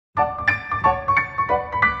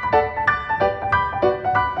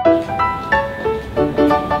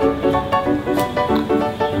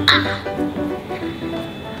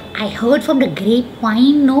heard from the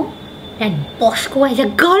grapevine, no, that Bosco has a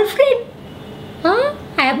girlfriend. Huh?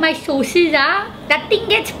 I have my sources, Nothing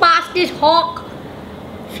gets past this hawk.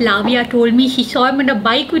 Flavia told me she saw him on a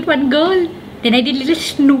bike with one girl. Then I did a little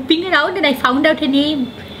snooping around and I found out her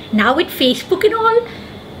name. Now with Facebook and all,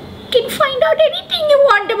 you can find out anything you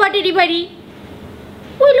want about anybody.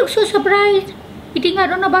 We look so surprised. You think I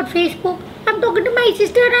don't know about Facebook? I'm talking to my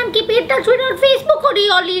sister and I'm keeping in touch with her on Facebook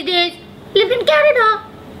all these days. Lived in Canada.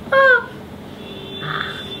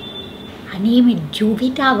 Her name is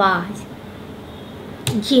Jovita Vaz.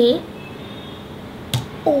 J-O.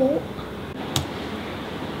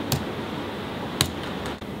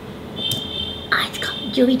 It's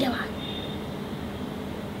called Jovita Vaz.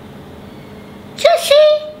 Just see,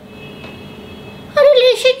 her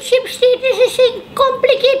relationship status is saying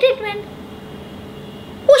complicated, man.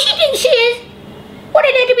 Who she thinks she is? What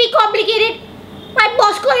did it to be complicated? My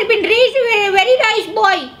Bosco has been raised a very nice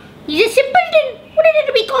boy. He's a simpleton. What did it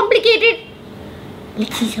to be complicated?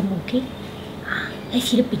 Let's see some, okay? Let's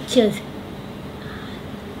see the pictures.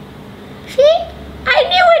 See? I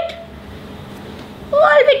knew it.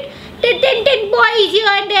 All with the 10 boys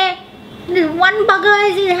here and there. This one bugger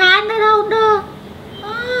has his hand around her.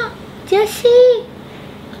 Just see.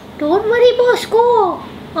 Don't worry, Bosco.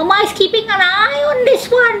 Mama is keeping an eye on this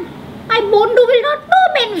one. My Bondu will not know,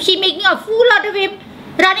 man. She's making a fool out of him.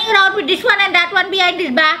 Running around with this one and that one behind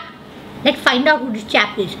his back. Let's find out who this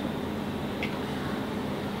chap is.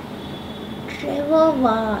 Trevor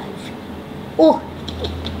Vaz. Oh.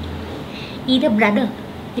 He's a brother.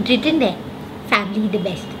 It's written there. Family the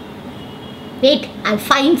best. Wait, I'll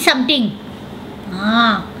find something.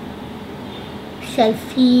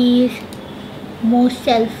 Selfies. More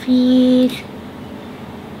selfies.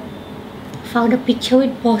 Found a picture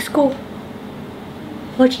with Bosco.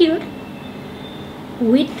 What's he wrote?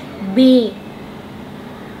 With Bay.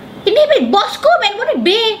 His name is Bosco, man. What is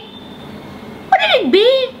Bay? What is it,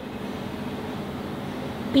 Bay?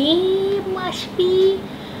 Bay must be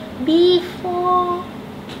before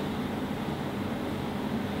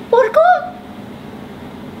Bosco?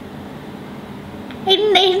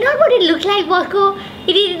 It's not what it looks like, Bosco.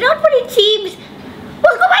 It is not what it seems.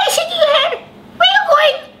 Bosco, why are you shaking your head? Where are you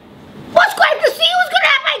going? Bosco, I have to see who's going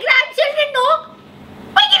to have my grandchildren, no?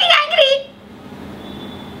 Why are you getting angry?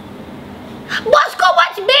 Bosco,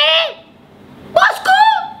 what's Bay? Bosco!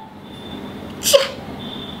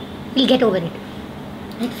 We'll get over it.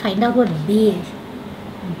 Let's find out what Bay is.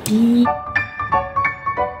 B.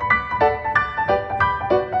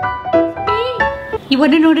 Bay. You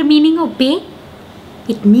want to know the meaning of Bay?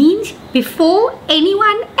 It means before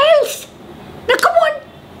anyone else. Now come on.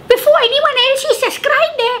 Before anyone else, you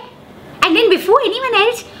subscribe there. And then before anyone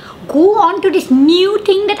else, go on to this new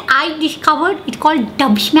thing that I discovered. It's called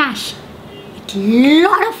Dub Smash. It's a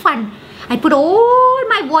lot of fun. I put all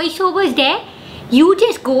my voiceovers there. You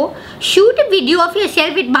just go, shoot a video of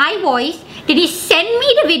yourself with my voice. Then you send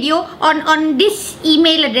me the video on this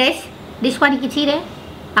email address. This one you can see there.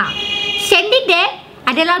 Send it there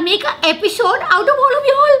and then I'll make an episode out of all of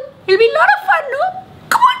you all. It'll be a lot of fun, no?